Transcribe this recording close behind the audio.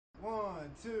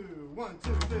two, one,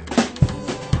 two, three.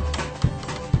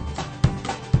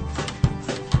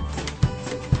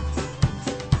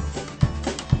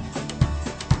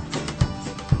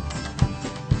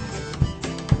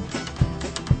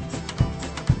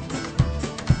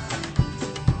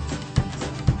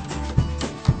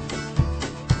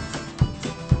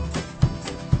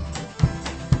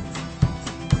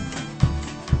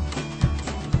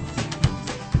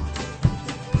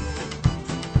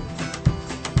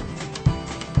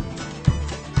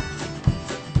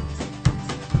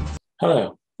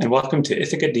 Hello, and welcome to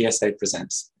Ithaca DSA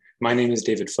Presents. My name is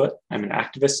David Foote. I'm an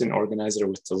activist and organizer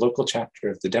with the local chapter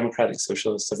of the Democratic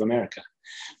Socialists of America.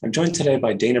 I'm joined today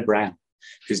by Dana Brown,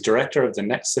 who's director of the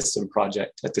Next System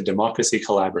project at the Democracy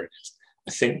Collaborative,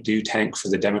 a think do tank for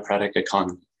the democratic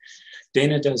economy.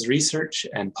 Dana does research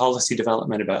and policy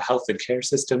development about health and care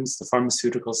systems, the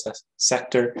pharmaceutical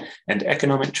sector, and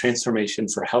economic transformation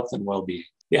for health and well-being.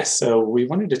 Yes, so we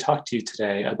wanted to talk to you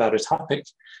today about a topic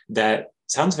that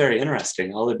sounds very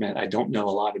interesting. I'll admit I don't know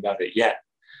a lot about it yet,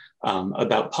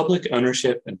 about public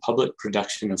ownership and public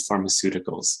production of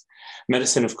pharmaceuticals.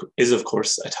 Medicine is, of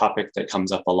course, a topic that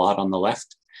comes up a lot on the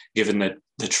left, given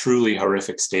the truly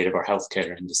horrific state of our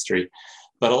healthcare industry.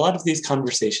 But a lot of these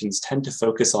conversations tend to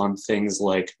focus on things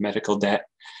like medical debt,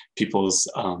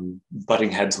 people's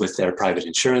butting heads with their private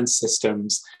insurance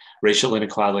systems, racial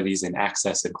inequalities in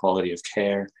access and quality of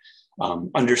care,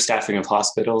 understaffing of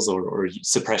hospitals or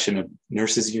suppression of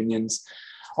nurses' unions,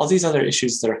 all these other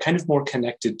issues that are kind of more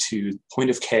connected to point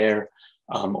of care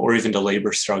or even to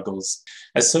labor struggles.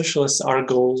 As socialists, our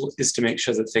goal is to make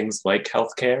sure that things like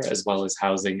healthcare, as well as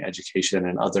housing, education,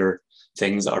 and other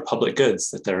things are public goods,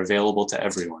 that they're available to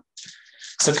everyone.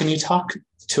 So can you talk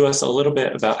to us a little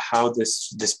bit about how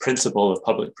this principle of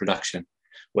public production,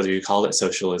 whether you call it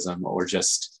socialism or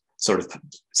just sort of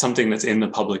something that's in the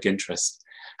public interest,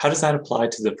 how does that apply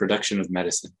to the production of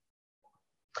medicine?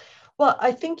 Well,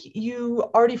 I think you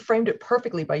already framed it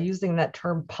perfectly by using that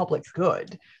term public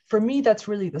good. For me, that's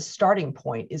really the starting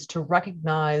point, is to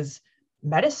recognize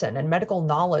medicine and medical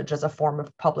knowledge as a form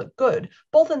of public good,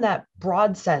 both in that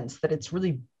broad sense that it's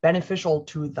really beneficial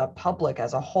to the public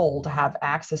as a whole to have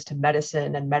access to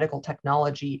medicine and medical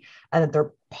technology, and that there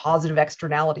are positive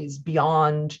externalities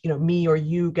beyond, me or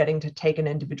you getting to take an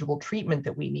individual treatment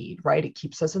that we need, right? It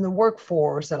keeps us in the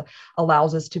workforce, it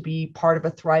allows us to be part of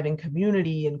a thriving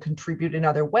community and contribute in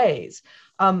other ways.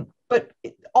 But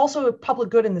also a public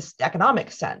good in this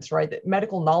economic sense, right? That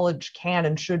medical knowledge can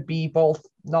and should be both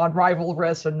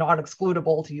non-rivalrous and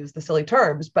non-excludable, to use the silly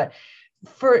terms. But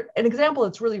for an example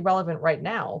that's really relevant right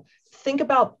now, think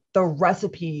about the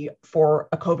recipe for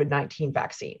a COVID-19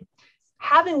 vaccine.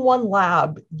 Having one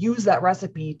lab use that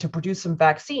recipe to produce some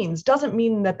vaccines doesn't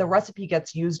mean that the recipe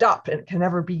gets used up and can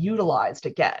never be utilized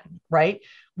again, right?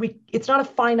 It's not a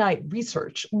finite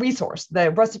resource.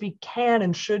 The recipe can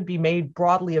and should be made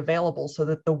broadly available so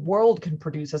that the world can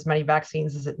produce as many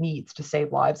vaccines as it needs to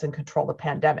save lives and control the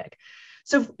pandemic.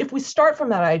 So if we start from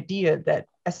that idea that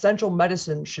essential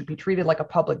medicine should be treated like a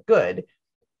public good,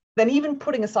 then even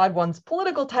putting aside one's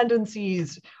political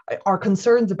tendencies, our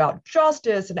concerns about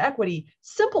justice and equity,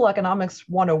 simple economics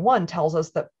 101 tells us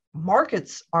that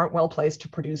markets aren't well placed to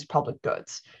produce public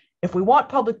goods. If we want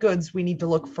public goods, we need to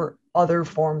look for other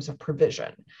forms of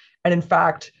provision. And in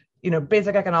fact,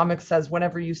 basic economics says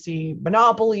whenever you see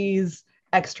monopolies,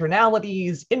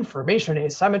 externalities, information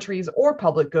asymmetries, or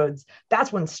public goods,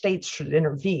 that's when states should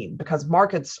intervene, because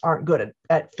markets aren't good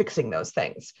at fixing those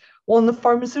things. Well, in the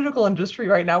pharmaceutical industry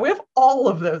right now, we have all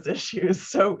of those issues.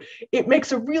 So it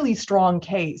makes a really strong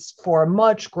case for a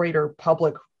much greater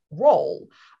public role.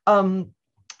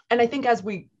 And I think as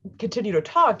we continue to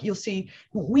talk, you'll see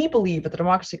we believe at the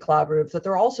Democracy Collaborative that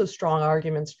there are also strong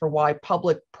arguments for why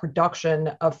public production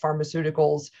of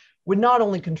pharmaceuticals would not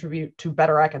only contribute to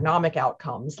better economic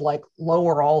outcomes like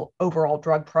lower overall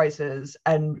drug prices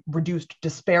and reduced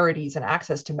disparities in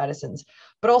access to medicines,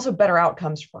 but also better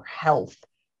outcomes for health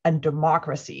and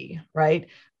democracy, right?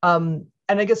 And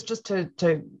I guess just to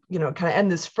kind of end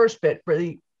this first bit,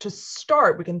 really to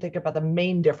start, we can think about the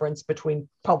main difference between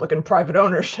public and private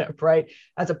ownership, right?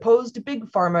 As opposed to big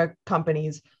pharma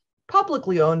companies,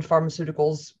 publicly owned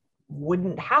pharmaceuticals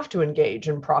wouldn't have to engage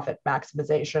in profit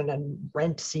maximization and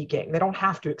rent seeking. They don't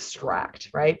have to extract,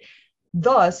 right?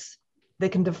 Thus, they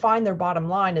can define their bottom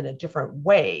line in a different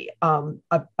way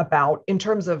in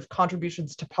terms of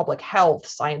contributions to public health,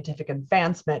 scientific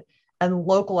advancement, and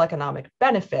local economic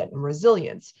benefit and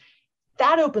resilience.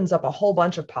 That opens up a whole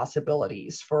bunch of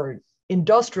possibilities for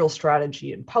industrial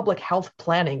strategy and public health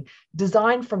planning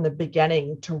designed from the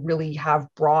beginning to really have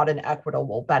broad and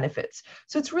equitable benefits.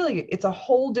 So it's a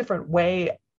whole different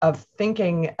way of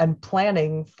thinking and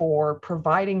planning for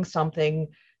providing something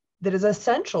that is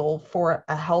essential for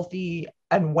a healthy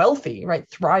and wealthy, right,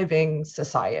 thriving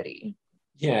society.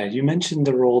 Yeah, you mentioned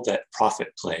the role that profit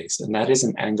plays, and that is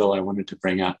an angle I wanted to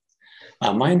bring up.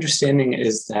 My understanding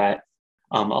is that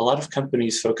a lot of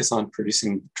companies focus on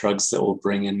producing drugs that will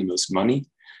bring in the most money,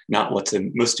 not what's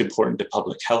most important to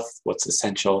public health, what's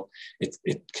essential.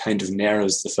 It kind of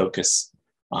narrows the focus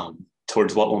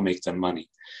towards what will make them money.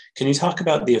 Can you talk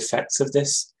about the effects of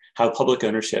this? How public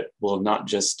ownership will not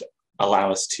just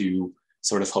allow us to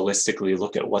sort of holistically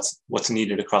look at what's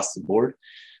needed across the board,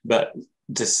 but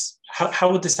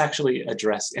how would this actually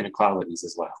address inequalities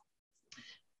as well?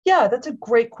 Yeah, that's a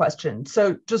great question.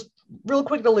 So just real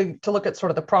quick to look at sort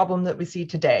of the problem that we see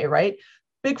today, right?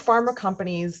 Big pharma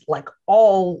companies, like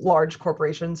all large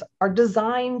corporations, are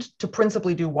designed to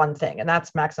principally do one thing, and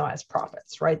that's maximize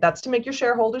profits, right? That's to make your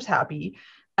shareholders happy.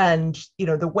 And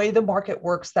the way the market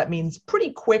works, that means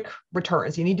pretty quick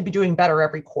returns. You need to be doing better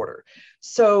every quarter.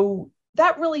 So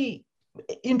that really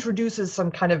introduces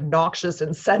some kind of noxious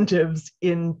incentives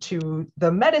into the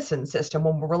medicine system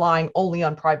when we're relying only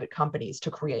on private companies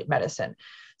to create medicine.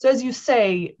 So as you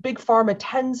say, big pharma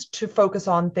tends to focus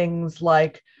on things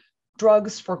like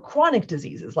drugs for chronic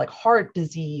diseases like heart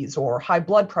disease or high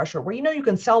blood pressure, where you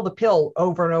can sell the pill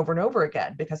over and over and over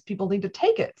again because people need to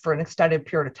take it for an extended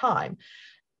period of time.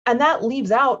 And that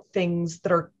leaves out things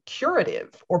that are curative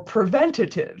or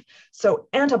preventative. So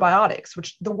antibiotics,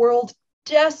 which the world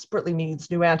desperately needs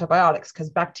new antibiotics because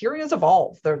bacterias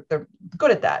evolve. They're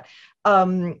good at that.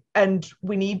 And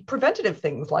we need preventative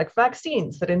things like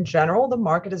vaccines that in general, the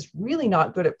market is really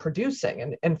not good at producing.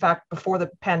 And in fact, before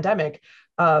the pandemic,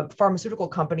 pharmaceutical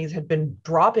companies had been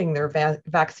dropping their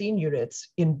vaccine units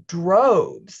in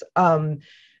droves.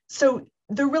 So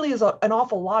there really is an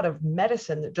awful lot of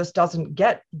medicine that just doesn't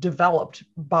get developed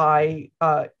by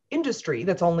industry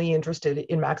that's only interested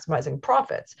in maximizing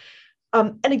profits.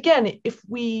 And again, if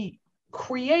we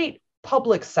create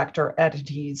public sector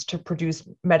entities to produce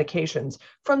medications,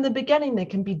 from the beginning, they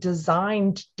can be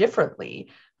designed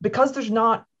differently because there's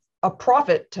not a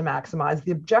profit to maximize.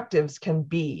 The objectives can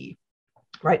be,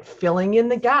 right, filling in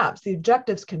the gaps. The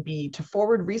objectives can be to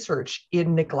forward research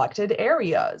in neglected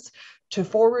areas, to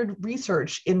forward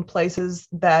research in places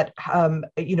that,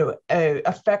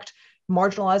 affect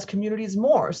marginalized communities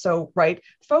more. So, right,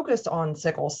 focus on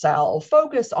sickle cell,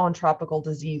 focus on tropical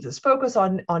diseases, focus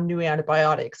on new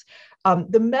antibiotics.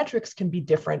 The metrics can be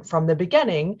different from the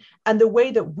beginning. And the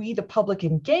way that we, the public,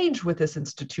 engage with this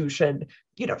institution,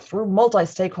 through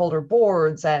multi-stakeholder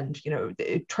boards and,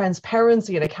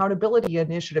 transparency and accountability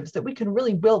initiatives that we can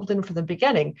really build in from the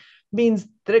beginning means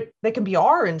that they can be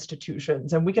our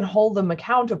institutions and we can hold them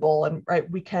accountable and, right,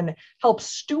 we can help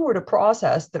steward a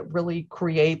process that really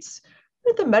creates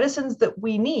the medicines that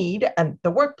we need and the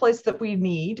workplace that we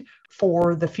need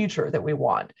for the future that we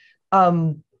want.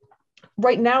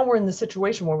 Right now, we're in the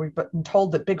situation where we've been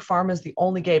told that big pharma is the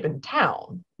only game in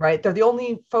town, right? They're the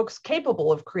only folks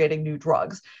capable of creating new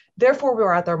drugs. Therefore,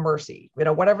 we're at their mercy.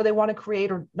 Whatever they want to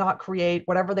create or not create,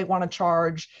 whatever they want to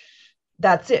charge,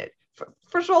 that's it.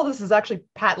 First of all, this is actually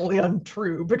patently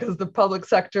untrue because the public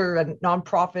sector and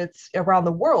nonprofits around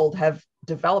the world have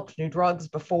developed new drugs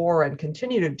before and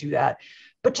continue to do that.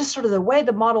 But just sort of the way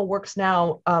the model works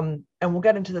now, and we'll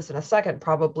get into this in a second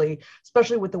probably,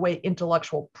 especially with the way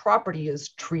intellectual property is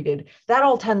treated, that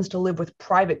all tends to live with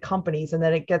private companies and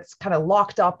then it gets kind of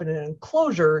locked up in an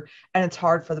enclosure and it's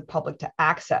hard for the public to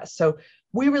access. So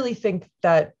we really think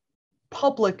that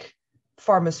public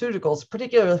pharmaceuticals,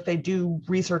 particularly if they do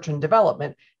research and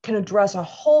development, can address a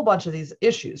whole bunch of these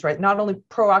issues, right? Not only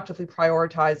proactively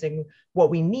prioritizing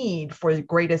what we need for the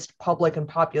greatest public and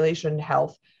population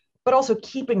health, but also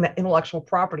keeping the intellectual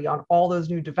property on all those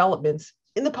new developments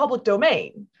in the public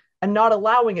domain and not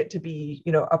allowing it to be,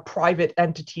 a private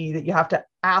entity that you have to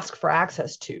ask for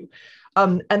access to.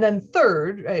 And then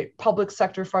third, right, public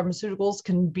sector pharmaceuticals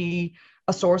can be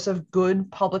a source of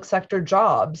good public sector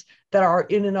jobs that are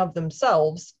in and of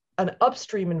themselves an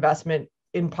upstream investment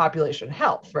in population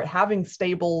health, right? Having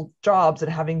stable jobs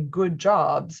and having good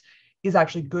jobs is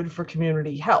actually good for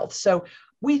community health. So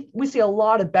we see a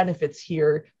lot of benefits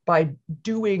here by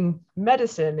doing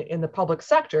medicine in the public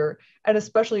sector, and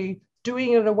especially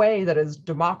doing it in a way that is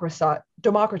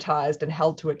democratized and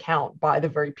held to account by the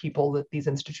very people that these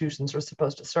institutions are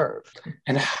supposed to serve.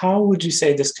 And how would you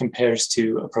say this compares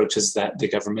to approaches that the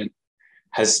government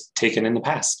has taken in the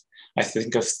past? I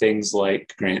think of things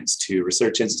like grants to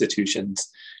research institutions,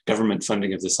 government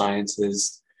funding of the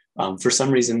sciences. For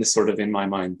some reason, this sort of in my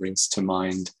mind brings to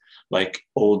mind like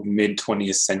old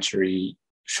mid-20th century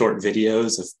short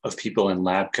videos of people in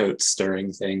lab coats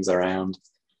stirring things around.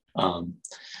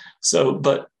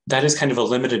 But that is kind of a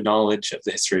limited knowledge of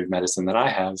the history of medicine that I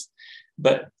have.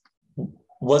 But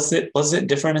was it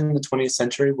different in the 20th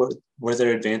century? Were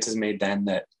there advances made then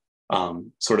that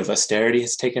sort of austerity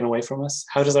has taken away from us?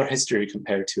 How does our history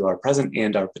compare to our present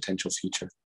and our potential future?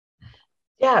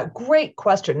 Yeah, great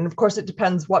question. And of course, it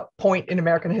depends what point in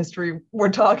American history we're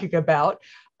talking about.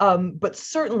 But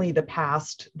certainly the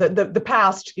past, the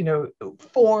past,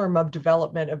 form of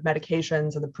development of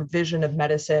medications and the provision of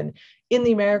medicine in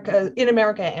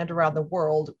America and around the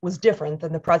world was different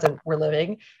than the present we're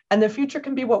living, and the future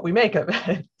can be what we make of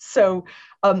it. So,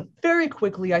 very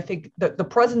quickly, I think that the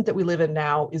present that we live in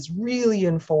now is really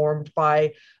informed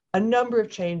by a number of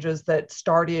changes that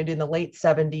started in the late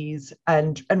 70s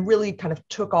and really kind of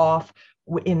took off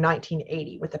in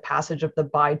 1980 with the passage of the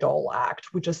Bayh-Dole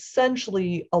Act, which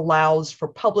essentially allows for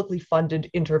publicly funded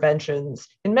interventions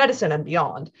in medicine and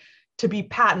beyond to be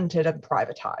patented and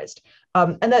privatized.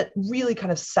 And that really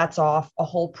kind of sets off a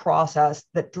whole process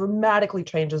that dramatically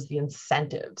changes the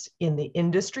incentives in the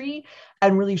industry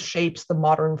and really shapes the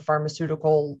modern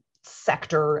pharmaceutical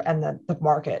sector and the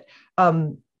market.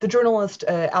 The journalist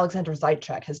Alexander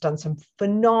Zaitchik has done some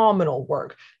phenomenal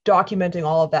work documenting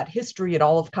all of that history and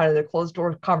all of kind of the closed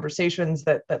door conversations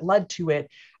that led to it,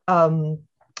 and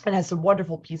has some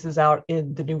wonderful pieces out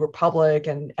in the New Republic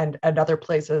and other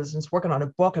places, and is working on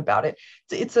a book about it.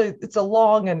 It's a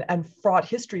long and fraught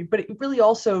history, but it really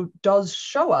also does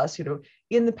show us,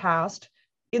 in the past,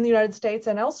 in the United States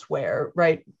and elsewhere,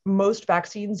 right? Most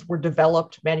vaccines were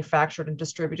developed, manufactured, and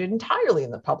distributed entirely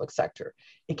in the public sector.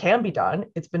 It can be done.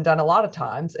 It's been done a lot of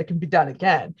times. It can be done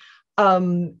again.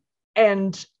 In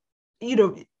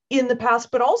the past,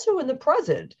 but also in the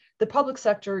present, the public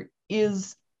sector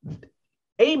is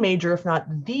a major, if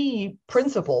not the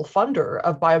principal funder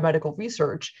of biomedical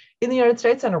research in the United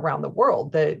States and around the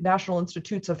world. The National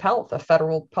Institutes of Health, a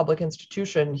federal public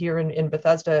institution here in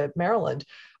Bethesda, Maryland,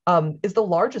 is the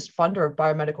largest funder of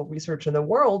biomedical research in the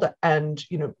world, and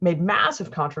made massive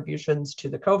contributions to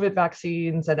the COVID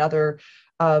vaccines and other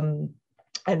and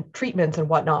treatments and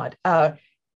whatnot.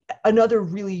 Another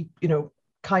really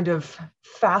kind of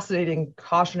fascinating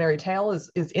cautionary tale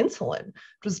is insulin,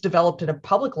 which was developed in a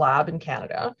public lab in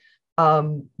Canada.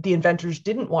 The inventors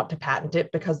didn't want to patent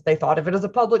it because they thought of it as a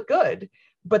public good,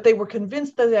 but they were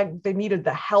convinced that they needed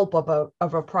the help of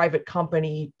a private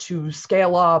company to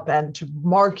scale up and to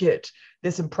market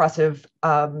this impressive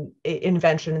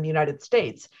invention in the United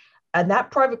States. And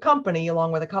that private company,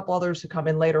 along with a couple others who come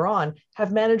in later on,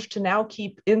 have managed to now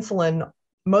keep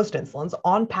most insulins,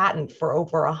 on patent for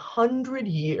over 100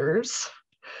 years.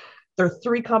 There are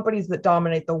 3 companies that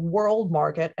dominate the world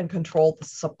market and control the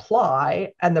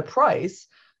supply and the price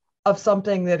of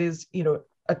something that is,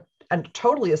 a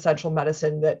totally essential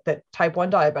medicine that type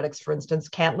 1 diabetics, for instance,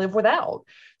 can't live without.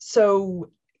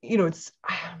 So, it's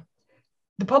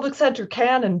the public sector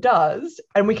can and does,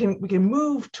 and we can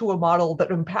move to a model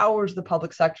that empowers the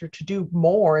public sector to do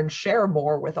more and share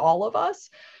more with all of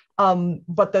us.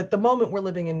 But the moment we're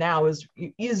living in now is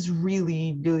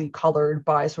really, really colored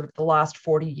by sort of the last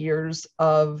 40 years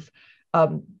of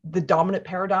the dominant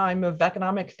paradigm of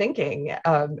economic thinking.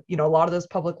 A lot of those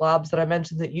public labs that I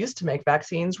mentioned that used to make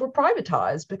vaccines were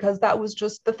privatized because that was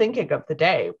just the thinking of the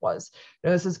day was,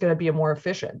 this is going to be more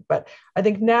efficient. But I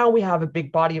think now we have a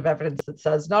big body of evidence that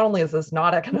says not only is this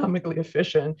not economically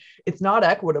efficient, it's not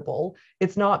equitable,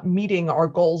 it's not meeting our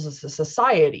goals as a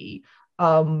society,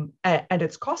 and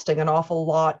it's costing an awful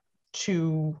lot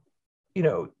to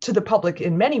the public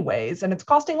in many ways, and it's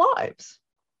costing lives.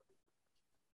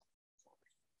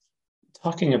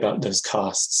 Talking about those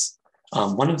costs,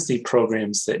 one of the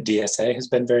programs that DSA has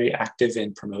been very active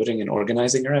in promoting and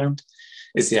organizing around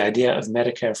is the idea of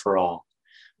Medicare for All,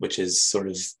 which is sort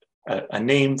of a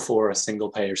name for a single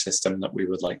payer system that we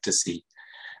would like to see.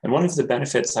 And one of the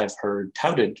benefits I've heard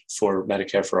touted for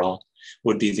Medicare for All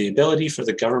would be the ability for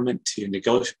the government to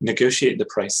negotiate the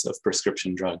price of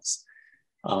prescription drugs,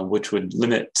 which would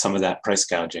limit some of that price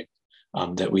gouging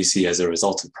that we see as a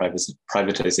result of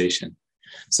privatization.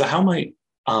 So how might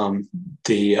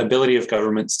the ability of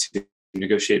governments to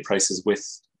negotiate prices with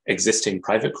existing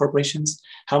private corporations,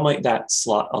 how might that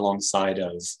slot alongside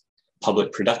of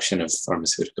public production of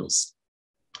pharmaceuticals?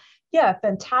 Yeah,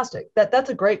 fantastic. That's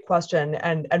a great question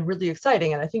and really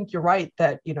exciting. And I think you're right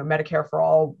that Medicare for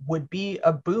All would be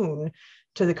a boon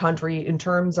to the country in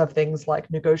terms of things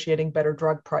like negotiating better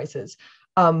drug prices.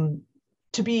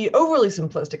 To be overly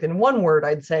simplistic, in one word,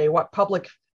 I'd say what public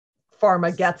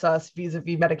pharma gets us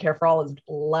vis-a-vis Medicare for All is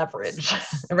leverage,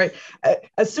 right?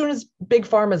 As soon as big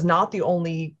pharma is not the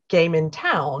only game in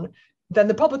town, then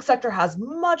the public sector has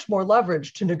much more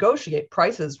leverage to negotiate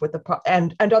prices with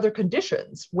and other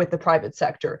conditions with the private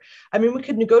sector. I mean, we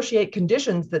could negotiate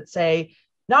conditions that say,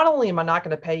 not only am I not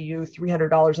going to pay you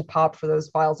 $300 a pop for those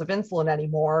vials of insulin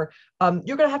anymore,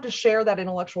 you're going to have to share that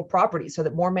intellectual property so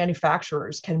that more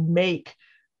manufacturers can make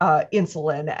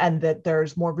insulin and that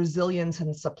there's more resilience in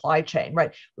the supply chain,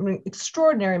 right? I mean,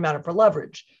 extraordinary amount of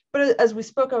leverage. But as we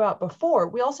spoke about before,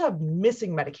 we also have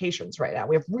missing medications right now.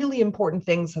 We have really important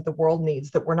things that the world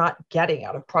needs that we're not getting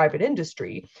out of private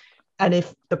industry. And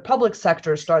if the public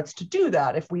sector starts to do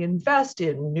that, if we invest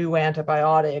in new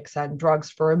antibiotics and drugs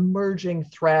for emerging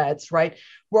threats, right,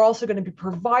 we're also going to be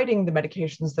providing the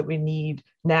medications that we need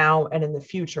now and in the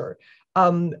future.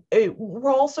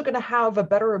 We're also going to have a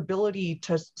better ability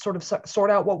to sort of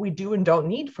sort out what we do and don't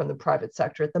need from the private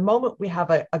sector. At the moment, we have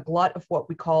a glut of what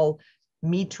we call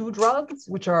Me Too drugs,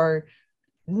 which are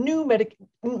new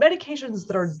medications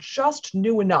that are just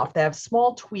new enough. They have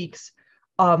small tweaks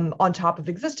on top of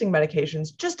existing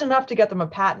medications, just enough to get them a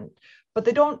patent, but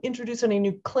they don't introduce any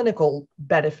new clinical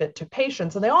benefit to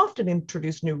patients, and they often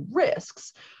introduce new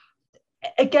risks.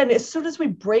 Again, as soon as we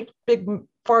break big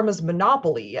pharma's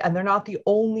monopoly, and they're not the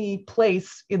only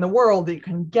place in the world that you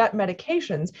can get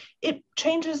medications, it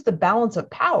changes the balance of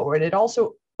power, and it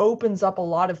also opens up a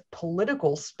lot of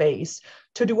political space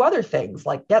to do other things,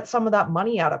 like get some of that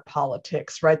money out of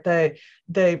politics, right? The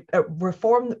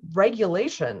reform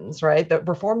regulations, right? That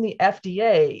reform the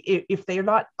FDA if they're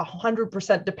not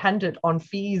 100% dependent on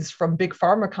fees from big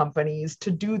pharma companies to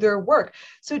do their work.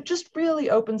 So it just really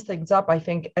opens things up, I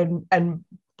think, and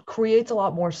creates a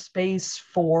lot more space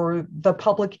for the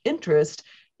public interest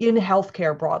in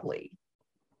healthcare broadly.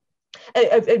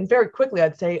 And very quickly,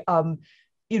 I'd say,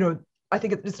 I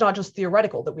think it's not just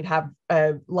theoretical that we'd have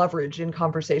leverage in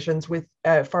conversations with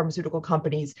pharmaceutical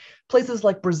companies. Places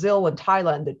like Brazil and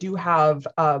Thailand that do have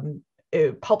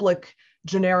public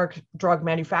generic drug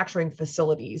manufacturing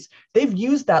facilities, they've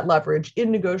used that leverage in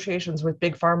negotiations with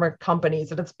big pharma companies,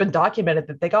 and it's been documented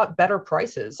that they got better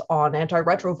prices on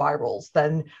antiretrovirals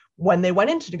than when they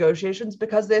went into negotiations,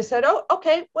 because they said, oh,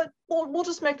 okay, we'll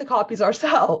just make the copies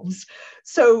ourselves.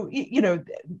 So,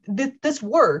 this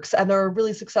works, and there are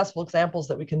really successful examples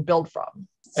that we can build from.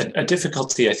 A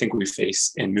difficulty I think we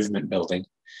face in movement building,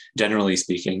 generally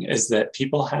speaking, is that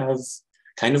people have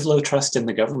kind of low trust in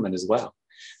the government as well.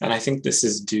 And I think this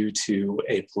is due to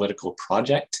a political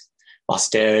project,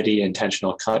 austerity,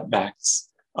 intentional cutbacks,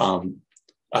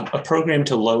 a program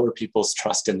to lower people's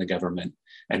trust in the government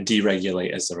and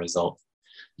deregulate as a result.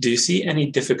 Do you see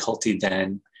any difficulty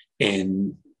then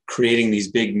in creating these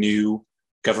big new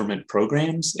government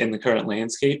programs in the current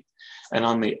landscape? And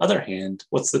on the other hand,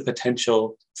 what's the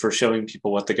potential for showing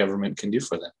people what the government can do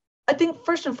for them? I think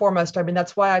first and foremost, I mean,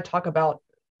 that's why I talk about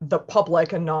the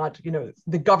public and not,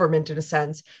 the government in a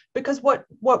sense, because what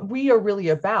we are really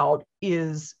about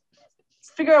is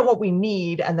figure out what we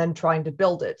need and then trying to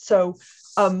build it. So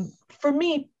for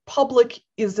me, public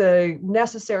is a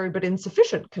necessary but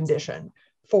insufficient condition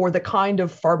for the kind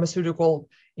of pharmaceutical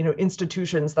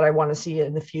institutions that I want to see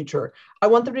in the future. I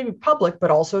want them to be public,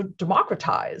 but also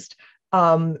democratized,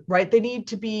 right? They need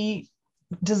to be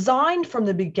designed from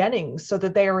the beginning so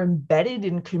that they are embedded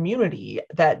in community,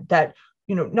 that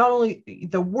not only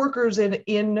the workers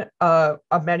in a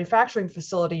manufacturing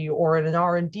facility or in an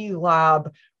R&D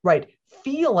lab, right,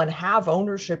 feel and have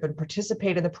ownership and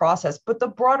participate in the process, but the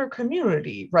broader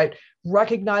community, right,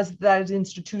 recognize that an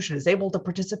institution is able to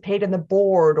participate in the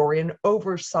board or in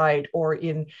oversight or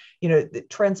in, the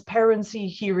transparency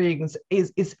hearings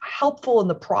is helpful in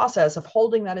the process of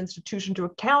holding that institution to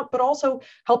account, but also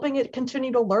helping it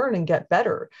continue to learn and get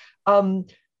better.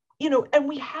 And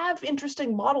we have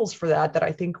interesting models for that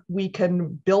I think we can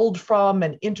build from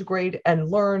and integrate and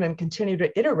learn and continue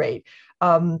to iterate.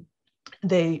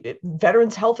 The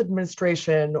Veterans Health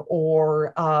Administration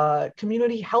or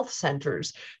community health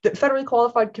centers, the federally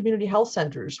qualified community health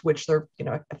centers, which there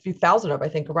are a few thousand of, I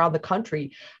think, around the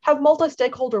country, have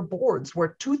multi-stakeholder boards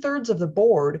where 2/3 of the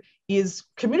board is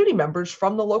community members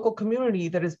from the local community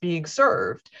that is being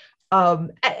served.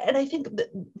 And I think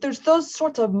there's those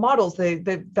sorts of models.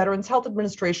 The Veterans Health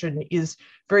Administration is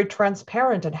very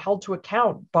transparent and held to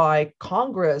account by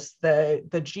Congress, the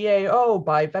GAO,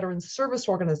 by veterans service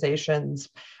organizations,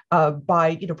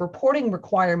 by reporting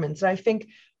requirements. And I think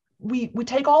we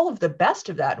take all of the best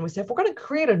of that and we say, if we're going to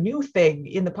create a new thing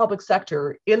in the public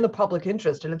sector, in the public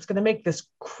interest, and it's going to make this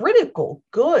critical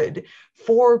good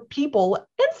for people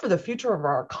and for the future of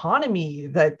our economy,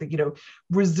 that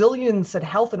resilience and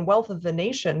health and wealth of the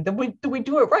nation, then we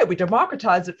do it right. We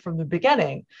democratize it from the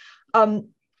beginning.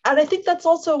 And I think that's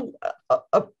also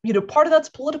part of that's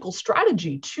political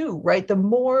strategy too, right? The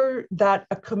more that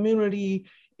a community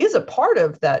is a part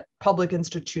of that public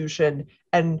institution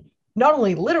and not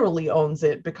only literally owns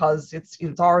it because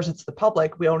it's ours, it's the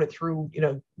public, we own it through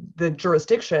the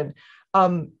jurisdiction,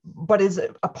 but is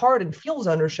a part and feels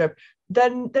ownership,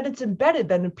 then it's embedded,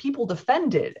 then people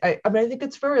defend it. I mean, I think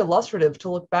it's very illustrative to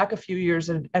look back a few years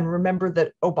and remember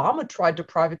that Obama tried to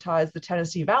privatize the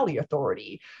Tennessee Valley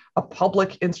Authority, a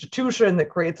public institution that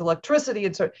creates electricity.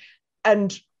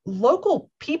 And local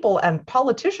people and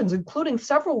politicians, including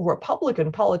several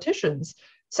Republican politicians,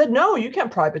 said, no, you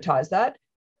can't privatize that,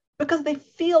 because they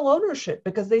feel ownership,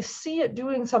 because they see it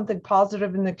doing something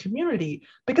positive in the community,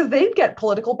 because they'd get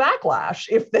political backlash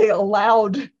if they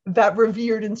allowed that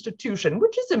revered institution,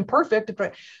 which is imperfect.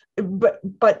 But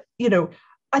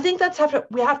I think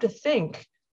we have to think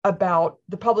about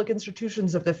the public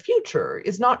institutions of the future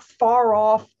is not far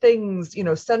off things,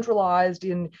 centralized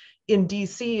in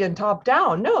DC and top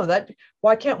down. No,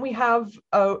 why can't we have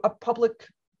a public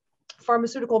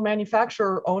pharmaceutical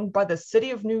manufacturer owned by the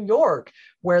city of New York,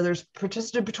 where there's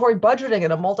participatory budgeting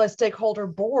and a multi-stakeholder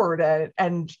board,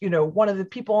 and one of the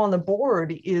people on the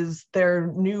board is their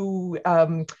new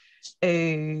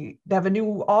they have a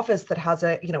new office that has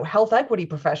a health equity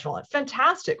professional. And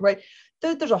fantastic, right?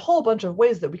 There's a whole bunch of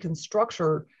ways that we can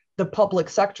structure the public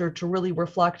sector to really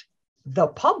reflect the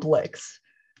publics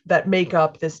that make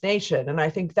up this nation. And I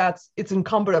think it's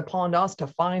incumbent upon us to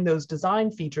find those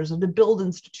design features and to build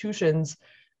institutions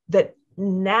that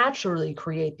naturally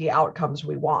create the outcomes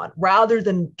we want, rather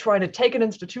than trying to take an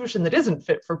institution that isn't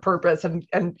fit for purpose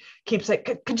and keep saying,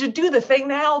 could you do the thing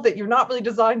now that you're not really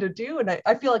designed to do? And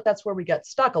I feel like that's where we get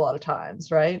stuck a lot of times,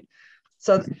 right?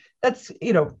 So that's,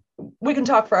 we can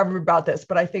talk forever about this,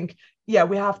 but I think, yeah,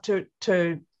 we have to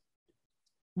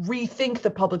rethink the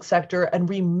public sector and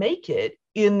remake it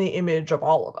in the image of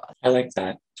all of us. I like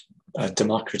that.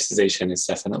 Democratization is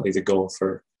definitely the goal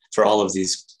for all of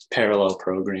these parallel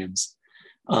programs.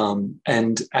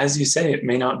 And as you say, it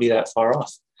may not be that far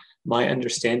off. My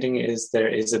understanding is there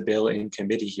is a bill in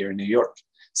committee here in New York,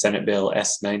 Senate Bill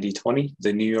S-9020,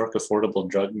 the New York Affordable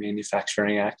Drug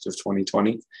Manufacturing Act of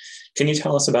 2020. Can you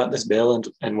tell us about this bill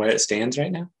and where it stands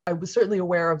right now? I was certainly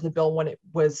aware of the bill when it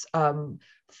was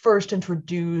first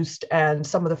introduced, and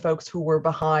some of the folks who were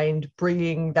behind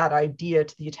bringing that idea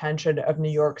to the attention of New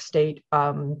York State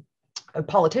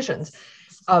politicians.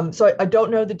 So I don't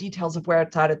know the details of where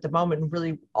it's at the moment. And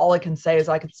really, all I can say is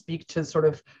I can speak to sort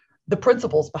of the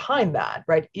principles behind that,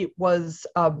 right? It was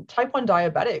type 1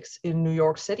 diabetics in New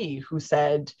York City who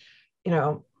said,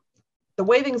 the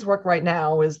way things work right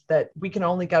now is that we can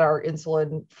only get our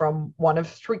insulin from one of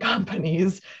 3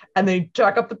 companies, and they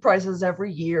jack up the prices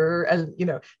every year. And,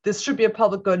 this should be a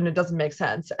public good and it doesn't make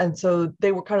sense. And so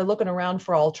they were kind of looking around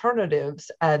for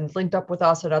alternatives and linked up with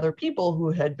us and other people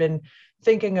who had been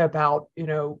thinking about,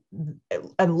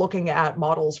 and looking at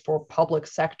models for public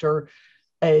sector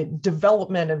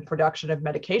development and production of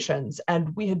medications.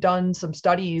 And we had done some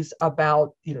studies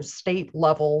about, state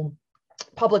level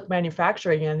public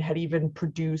manufacturing, and had even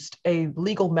produced a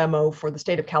legal memo for the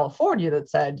state of California that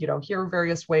said, here are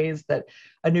various ways that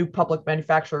a new public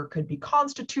manufacturer could be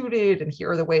constituted, and here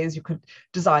are the ways you could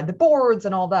design the boards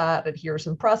and all that, and here are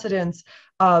some precedents.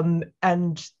 And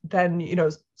then,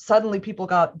 suddenly people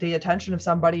got the attention of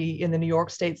somebody in the New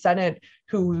York State Senate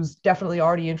who's definitely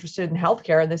already interested in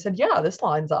healthcare, and they said, yeah, this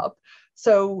lines up.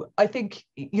 So I think,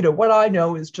 what I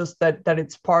know is just that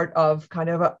it's part of kind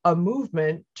of a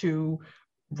movement to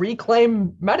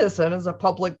reclaim medicine as a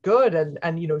public good,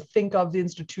 and think of the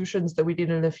institutions that we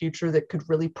need in the future that could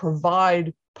really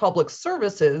provide public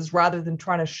services, rather than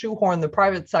trying to shoehorn the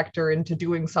private sector into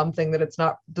doing something that it's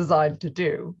not designed to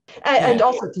do. And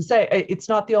also to say, it's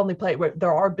not the only place where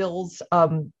there are bills.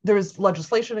 There's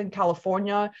legislation in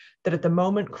California that at the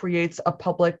moment creates a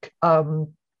public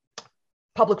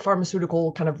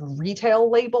pharmaceutical kind of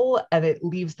retail label, and it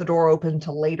leaves the door open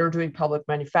to later doing public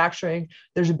manufacturing.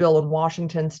 There's a bill in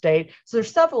Washington state. So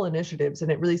there's several initiatives,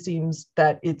 and it really seems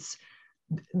that it's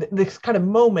this kind of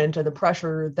moment and the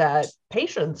pressure that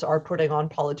patients are putting on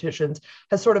politicians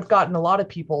has sort of gotten a lot of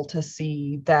people to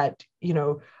see that,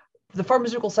 the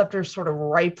pharmaceutical sector is sort of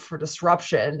ripe for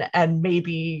disruption, and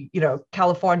maybe,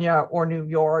 California or New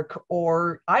York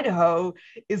or Idaho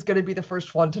is going to be the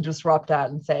first one to disrupt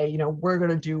that and say, we're going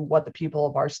to do what the people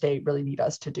of our state really need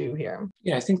us to do here.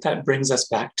 Yeah, I think that brings us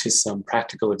back to some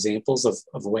practical examples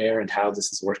of where and how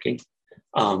this is working.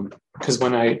 Because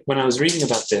when I was reading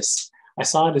about this, I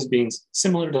saw it as being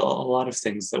similar to a lot of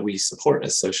things that we support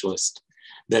as socialists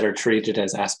that are treated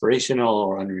as aspirational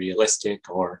or unrealistic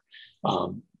or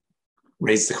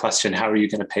raise the question, how are you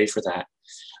going to pay for that?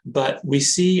 But we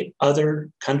see other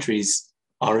countries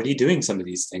already doing some of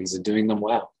these things and doing them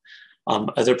well.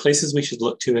 Other places we should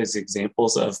look to as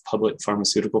examples of public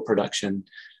pharmaceutical production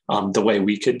the way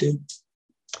we could do?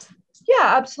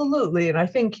 Yeah, absolutely. And I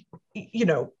think,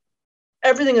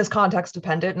 everything is context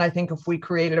dependent. And I think if we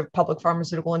created a public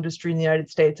pharmaceutical industry in the United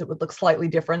States, it would look slightly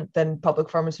different than public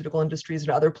pharmaceutical industries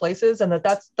in other places. And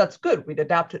that's good. We'd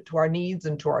adapt it to our needs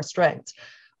and to our strengths.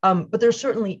 But there's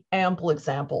certainly ample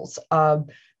examples.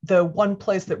 The one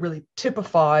place that really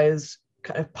typifies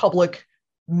kind of public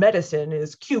medicine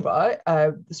is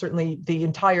Cuba. Certainly the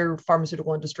entire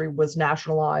pharmaceutical industry was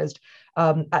nationalized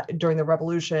during the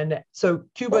revolution. So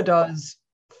Cuba does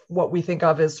what we think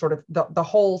of as sort of the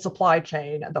whole supply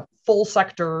chain and the full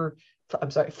cycle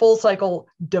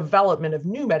development of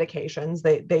new medications.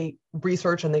 They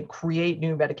research and they create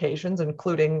new medications,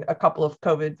 including a couple of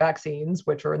COVID vaccines,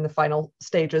 which are in the final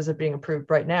stages of being approved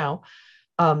right now,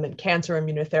 and cancer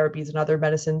immunotherapies and other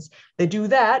medicines. They do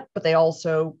that, but they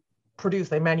also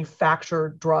they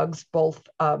manufacture drugs, both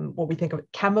what we think of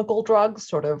chemical drugs,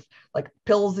 sort of like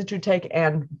pills that you take,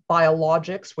 and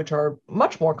biologics, which are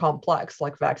much more complex,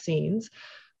 like vaccines.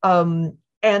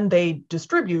 And they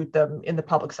distribute them in the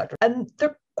public sector. And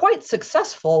they're quite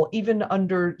successful, even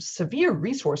under severe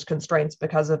resource constraints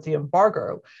because of the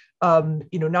embargo.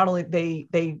 Not only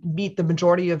they meet the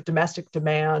majority of domestic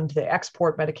demand, they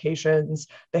export medications,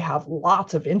 they have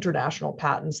lots of international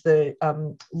patents.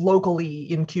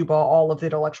 Locally in Cuba, all of the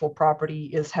intellectual property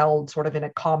is held sort of in a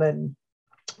common,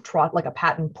 like a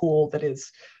patent pool that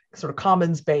is sort of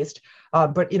commons based,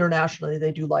 but internationally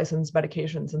they do license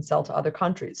medications and sell to other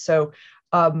countries. So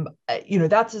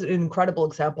that's an incredible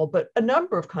example, but a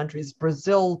number of countries,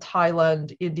 Brazil,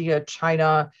 Thailand, India,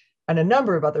 China, and a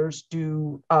number of others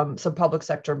do some public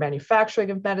sector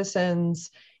manufacturing of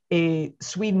medicines.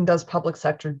 Sweden does public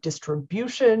sector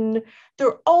distribution. There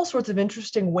are all sorts of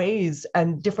interesting ways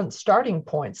and different starting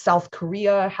points. South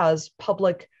Korea has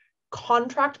public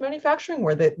contract manufacturing,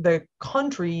 where the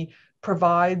country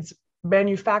provides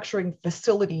manufacturing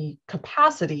facility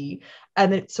capacity,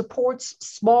 and it supports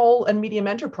small and medium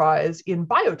enterprise in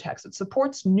biotechs. It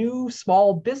supports new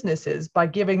small businesses by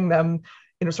giving them,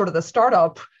 sort of the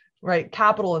startup, right,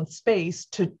 capital and space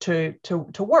to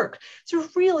work. So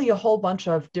really a whole bunch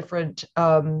of different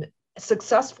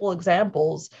successful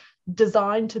examples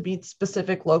designed to meet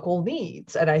specific local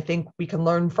needs. And I think we can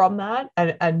learn from that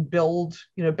and build,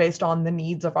 based on the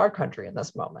needs of our country in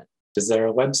this moment. Is there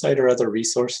a website or other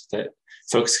resource that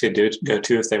folks could go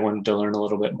to if they wanted to learn a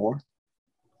little bit more?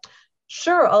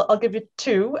 Sure, I'll give you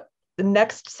two: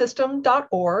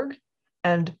 nextsystem.org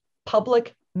and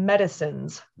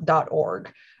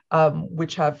publicmedicines.org,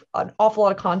 which have an awful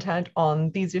lot of content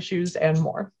on these issues and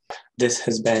more. This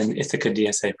has been Ithaca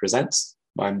DSA Presents.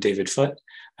 I'm David Foote.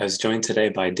 I was joined today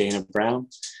by Dana Brown,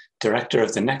 Director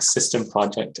of the Next System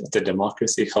Project at the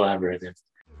Democracy Collaborative.